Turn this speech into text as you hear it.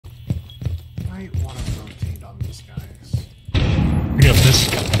might want to rotate on these guys. Pick up this.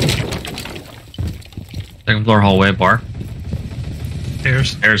 Second floor hallway bar.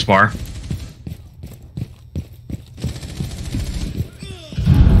 Stairs. Stairs bar.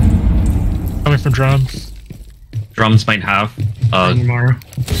 Coming from drums. Drums might have. Tomorrow.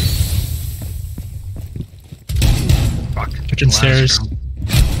 Fuck. Kitchen stairs.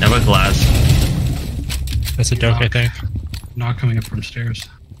 Never glass. That's a doke, I think. Not coming up from stairs.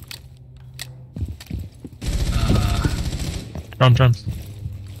 Drums.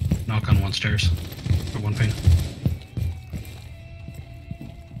 Knock on one stairs. For one ping.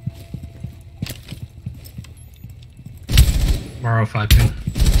 Borrow 5 ping.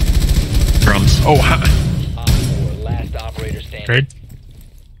 Drums. Oh, Op 4, last operator standing. great.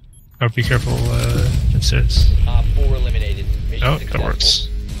 Oh, be careful, downstairs. Op 4 eliminated. Mission Oh, successful. that works.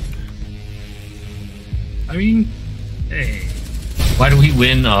 I mean, hey. Why do we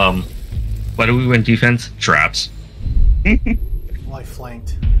win? Why do we win defense? Traps. Well, I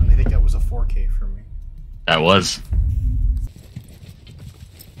flanked, and I think that was a 4K for me. That was.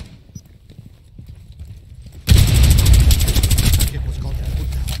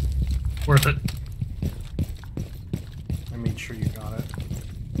 Worth it. I made sure you got it.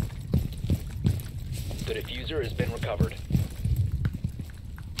 The diffuser has been recovered.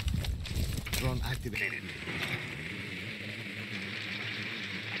 Drone activated.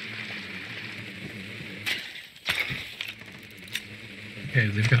 Okay,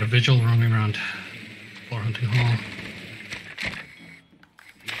 they've got a vigil roaming around floor hunting hall.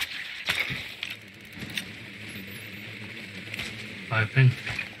 Five ping.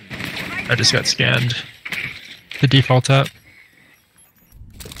 I just got scanned. The default's up.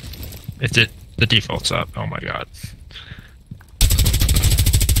 It did. The default's up. Oh my god.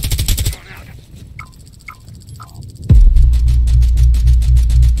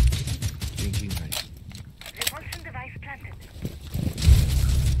 Changing right. Repulsion device planted.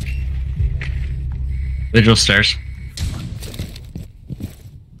 Vigil stairs.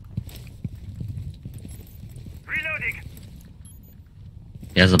 Reloading.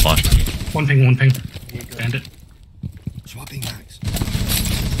 He has a bunch. One ping, one ping. Yeah, good. Bandit. Swapping mags.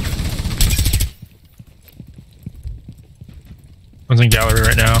 One's in gallery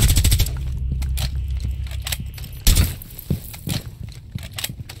right now.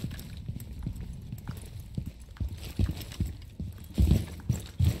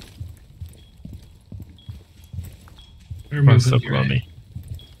 They're One's moving still below here. me.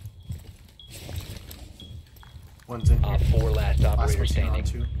 One's in here. Op 4, last Last operator one's in on standing.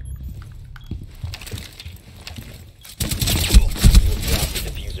 too. You have dropped the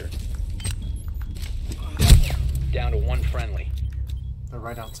diffuser. Down to one friendly. They're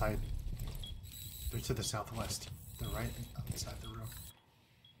right outside. They're to the southwest. They're right outside the room.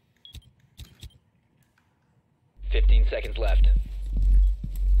 15 seconds left.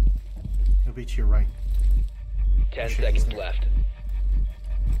 He'll be to your right. 10 Shit, seconds he's there. left.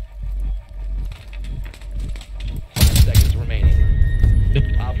 5 seconds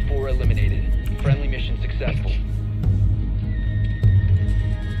remaining. Op 4 eliminated. Friendly mission successful.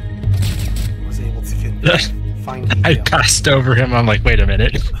 Was able to get find I detail. passed over him. I'm like, wait a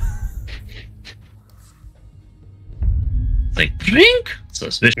minute. It's like drink.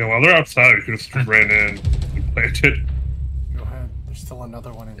 Suspicious. Yeah, while they're outside, we just ran in and planted. Go ahead. There's still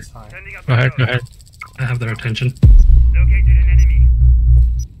another one inside. Sending up Go ahead, go ahead. I have their attention. Located an enemy.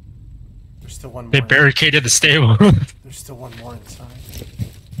 There's still one more. They barricaded the stable. There's still one more inside.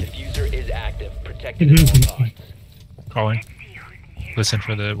 Diffuser is active. Protected at all costs. Calling. Listen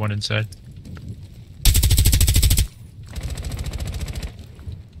for the one inside.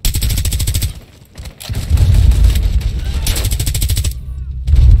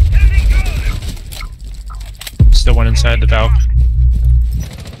 Still one inside the valve.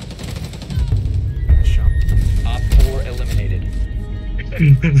 Nice shot. Op 4 eliminated.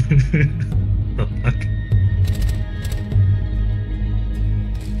 The fuck?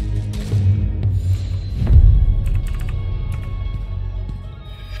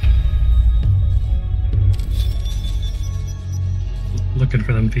 Looking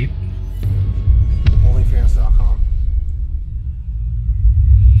for them, Pete. Onlyfans.com.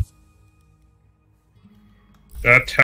 That